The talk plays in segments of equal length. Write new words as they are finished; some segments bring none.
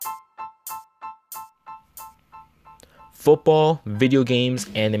Football, video games,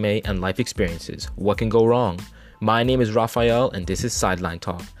 anime, and life experiences. What can go wrong? My name is Raphael, and this is Sideline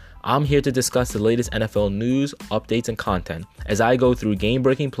Talk. I'm here to discuss the latest NFL news, updates, and content as I go through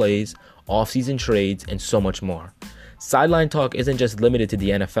game-breaking plays, off-season trades, and so much more. Sideline Talk isn't just limited to the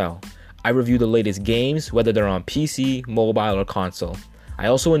NFL. I review the latest games, whether they're on PC, mobile, or console. I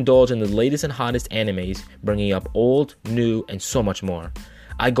also indulge in the latest and hottest animes, bringing up old, new, and so much more.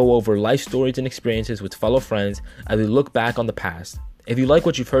 I go over life stories and experiences with fellow friends as we look back on the past. If you like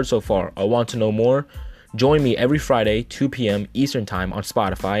what you've heard so far or want to know more, join me every Friday, 2 p.m. Eastern Time on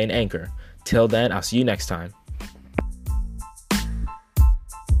Spotify and Anchor. Till then, I'll see you next time.